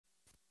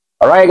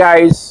All right,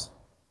 guys.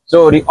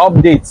 So the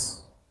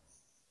updates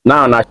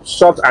now,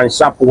 short and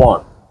sharp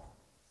one,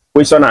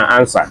 question and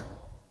answer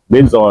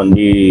based on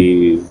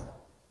the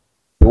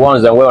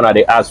ones that were on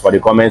the ask for the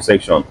comment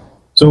section.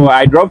 So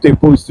I dropped a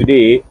post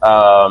today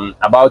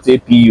about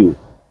APU.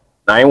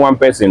 Now, one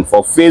person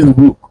for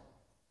Facebook,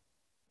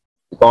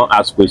 you can't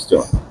ask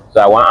question. So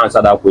I want to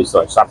answer that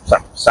question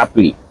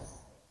sharply.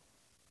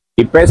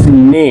 The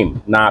person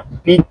name now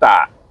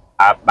Peter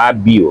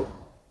Ababio.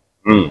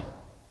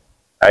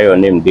 Your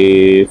name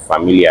they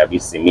familiar, be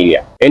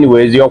similar.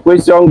 Anyways, your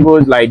question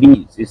goes like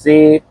this. You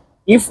say,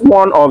 if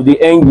one of the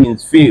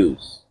engines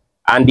fails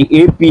and the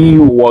APU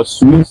was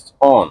switched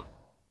on,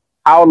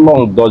 how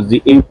long does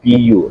the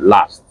APU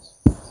last?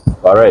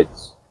 Correct.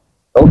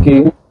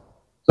 Okay.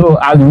 So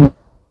as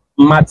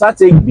matter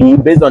take be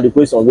based on the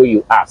question where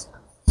you ask.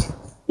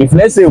 If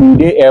let's say we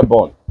dey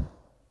airborne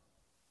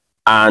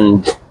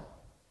and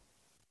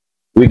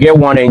we get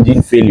one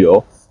engine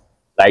failure,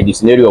 like the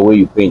scenario where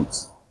you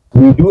paint,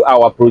 we do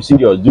our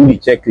procedure, do the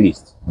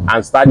checklist,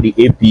 and start the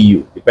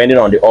APU depending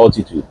on the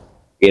altitude.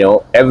 You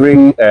know,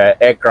 every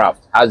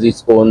aircraft has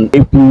its own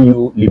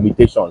APU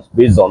limitations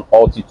based on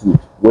altitude,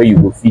 where you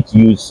go fit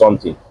use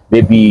something.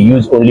 Maybe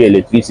use only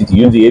electricity,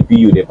 use the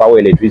APU, the power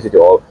electricity,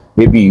 or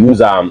maybe use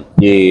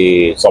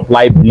the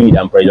supply bleed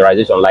and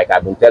pressurization, like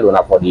I've been telling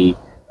you for the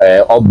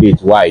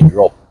update why I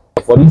drop.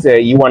 For this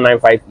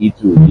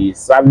E195E2, the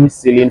service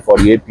ceiling for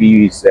the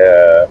APU is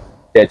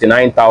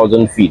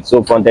 39,000 feet.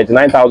 So from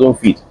 39,000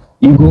 feet,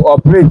 you go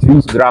operate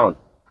reach ground,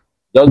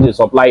 just the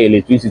supply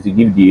electricity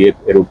give the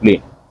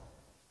aeroplane.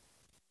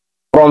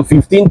 From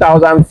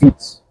 15,000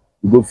 feet,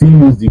 you go feel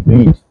use the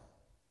bleed,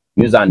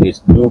 use and they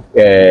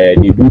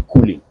do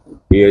cooling,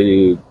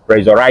 they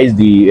pressurize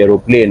the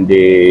aeroplane,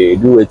 they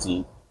do it,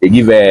 they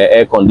give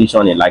air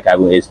conditioning, like I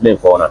will explain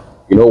for now.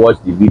 You know,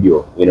 watch the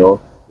video, you know,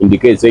 in the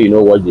case say you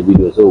know watch the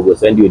video, so we'll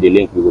send you the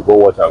link, you will go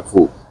watch and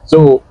full.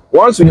 So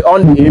once we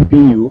on the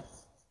APU,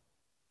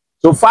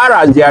 so far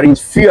as there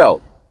is fuel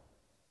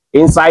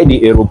inside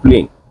the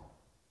aeroplane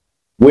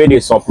where they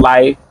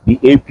supply the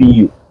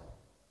APU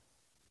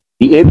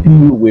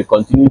will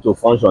continue to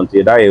function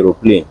till that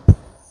aeroplane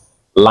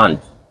land,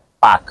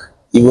 park,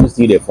 even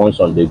still the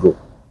function they go,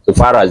 so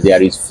far as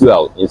there is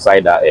fuel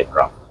inside that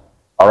aircraft.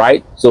 All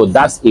right, so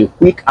that's a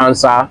quick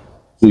answer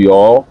to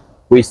your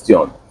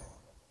question.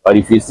 But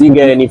if you still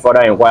get any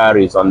further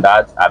inquiries on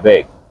that, I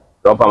beg,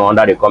 drop them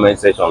under the comment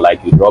section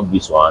like you drop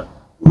this one.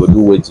 We will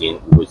do waiting,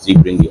 we will see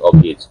bring the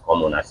updates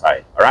come on our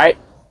side. All right,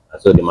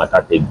 and so the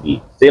matter take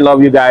be. Still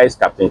love you guys.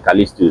 Captain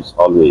Callistus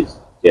always.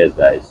 Cheers,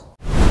 guys.